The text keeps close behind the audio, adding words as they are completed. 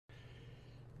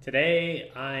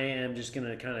Today, I am just going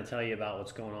to kind of tell you about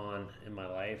what's going on in my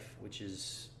life, which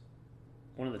is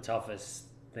one of the toughest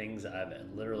things I've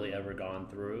literally ever gone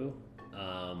through.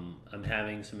 I'm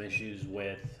having some issues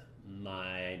with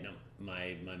my no,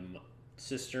 my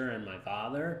sister and my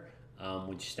father,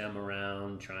 which stem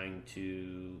around trying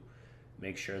to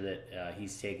make sure that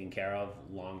he's taken care of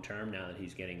long term now that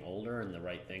he's getting older and the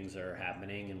right things are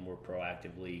happening and we're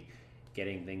proactively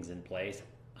getting things in place.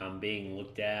 I'm being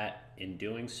looked at in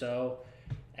doing so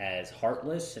as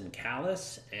heartless and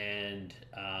callous, and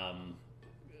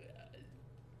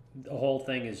the whole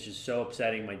thing is just so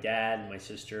upsetting. My dad and my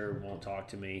sister won't talk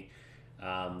to me.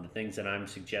 The things that I'm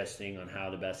suggesting on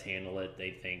how to best handle it, they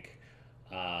think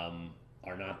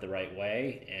are not the right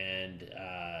way, and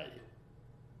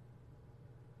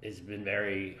it's been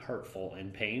very hurtful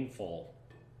and painful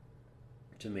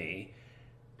to me.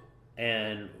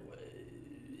 And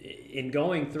in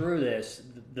going through this,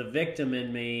 the victim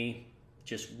in me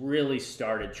just really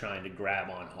started trying to grab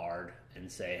on hard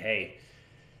and say, hey,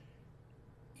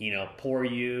 poor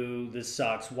you, this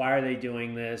sucks. Why are they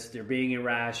doing this? They're being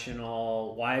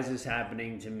irrational. Why is this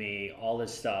happening to me? All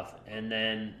this stuff. And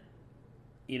then,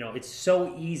 it's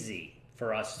so easy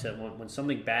for us to, when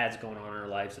something bad's going on in our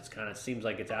lives, it's kind of seems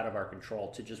like it's out of our control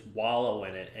to just wallow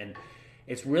in it. And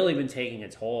it's really been taking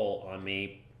a toll on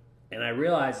me. And I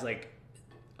realized,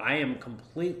 I am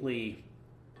completely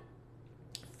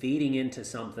feeding into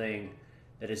something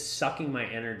that is sucking my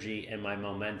energy and my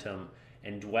momentum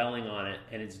and dwelling on it,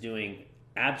 and it's doing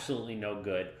absolutely no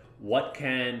good. What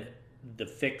can the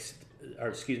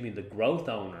growth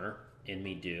owner in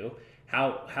me do?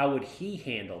 How would he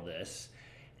handle this?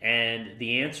 And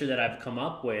the answer that I've come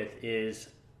up with is,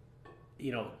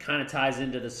 kind of ties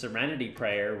into the serenity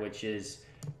prayer, which is,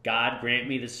 God, grant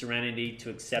me the serenity to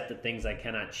accept the things I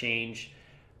cannot change,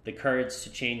 the courage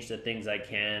to change the things I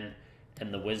can,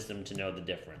 and the wisdom to know the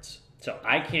difference. So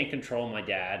I can't control my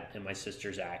dad and my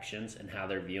sister's actions and how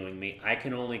they're viewing me. I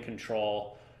can only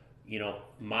control,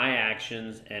 my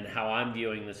actions and how I'm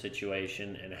viewing the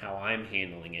situation and how I'm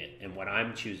handling it and what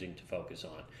I'm choosing to focus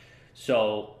on.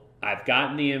 So I've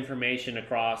gotten the information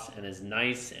across and as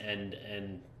nice and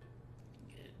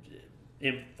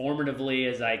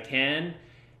informatively as I can,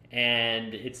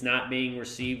 and it's not being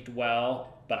received well,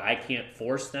 but I can't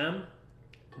force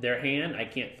their hand. I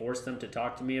can't force them to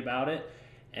talk to me about it.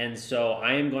 And so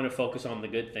I am going to focus on the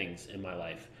good things in my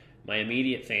life, my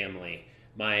immediate family,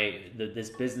 this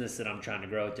business that I'm trying to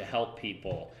grow to help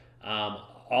people,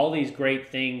 all these great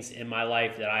things in my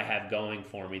life that I have going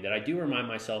for me that I do remind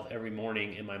myself every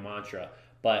morning in my mantra.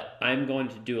 But I'm going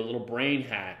to do a little brain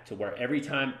hack to where every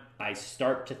time I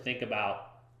start to think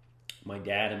about my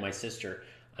dad and my sister,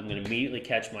 I'm going to immediately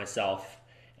catch myself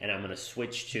and I'm going to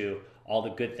switch to all the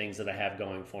good things that I have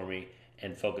going for me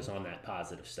and focus on that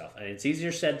positive stuff. And it's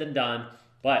easier said than done,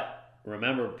 but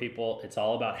remember, people, it's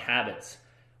all about habits.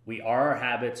 We are our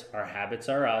habits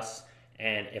are us,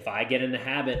 and if I get in the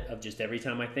habit of just every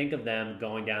time I think of them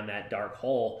going down that dark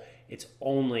hole, it's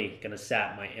only going to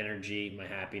sap my energy, my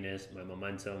happiness, my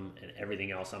momentum, and everything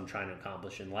else I'm trying to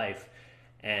accomplish in life.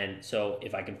 And so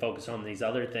if I can focus on these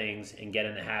other things and get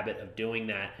in the habit of doing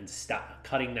that and stop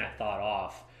cutting that thought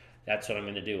off, that's what I'm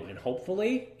going to do. And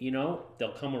hopefully,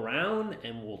 they'll come around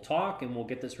and we'll talk and we'll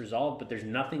get this resolved, but there's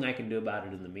nothing I can do about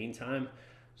it in the meantime.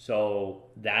 So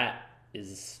that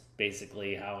is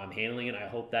basically how I'm handling it. I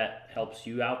hope that helps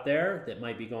you out there that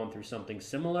might be going through something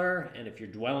similar. And if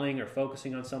you're dwelling or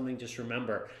focusing on something, just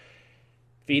remember,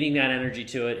 feeding that energy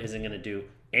to it isn't going to do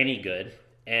any good.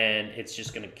 And it's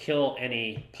just going to kill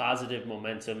any positive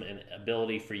momentum and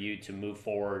ability for you to move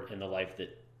forward in the life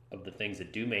of the things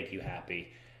that do make you happy.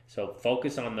 So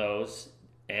focus on those.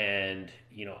 And,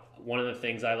 one of the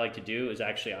things I like to do is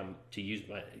actually to use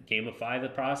my gamify the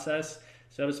process,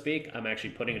 so to speak. I'm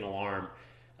actually putting an alarm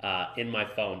in my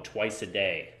phone twice a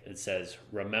day that says,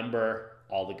 remember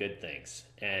all the good things.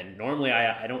 And normally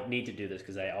I don't need to do this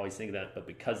because I always think of that, but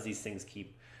because these things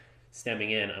keep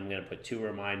stemming in, I'm going to put 2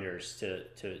 reminders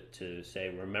to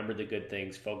say, remember the good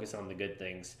things, focus on the good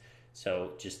things.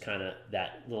 So just kind of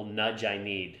that little nudge I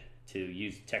need to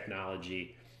use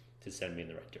technology to send me in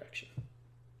the right direction.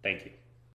 Thank you.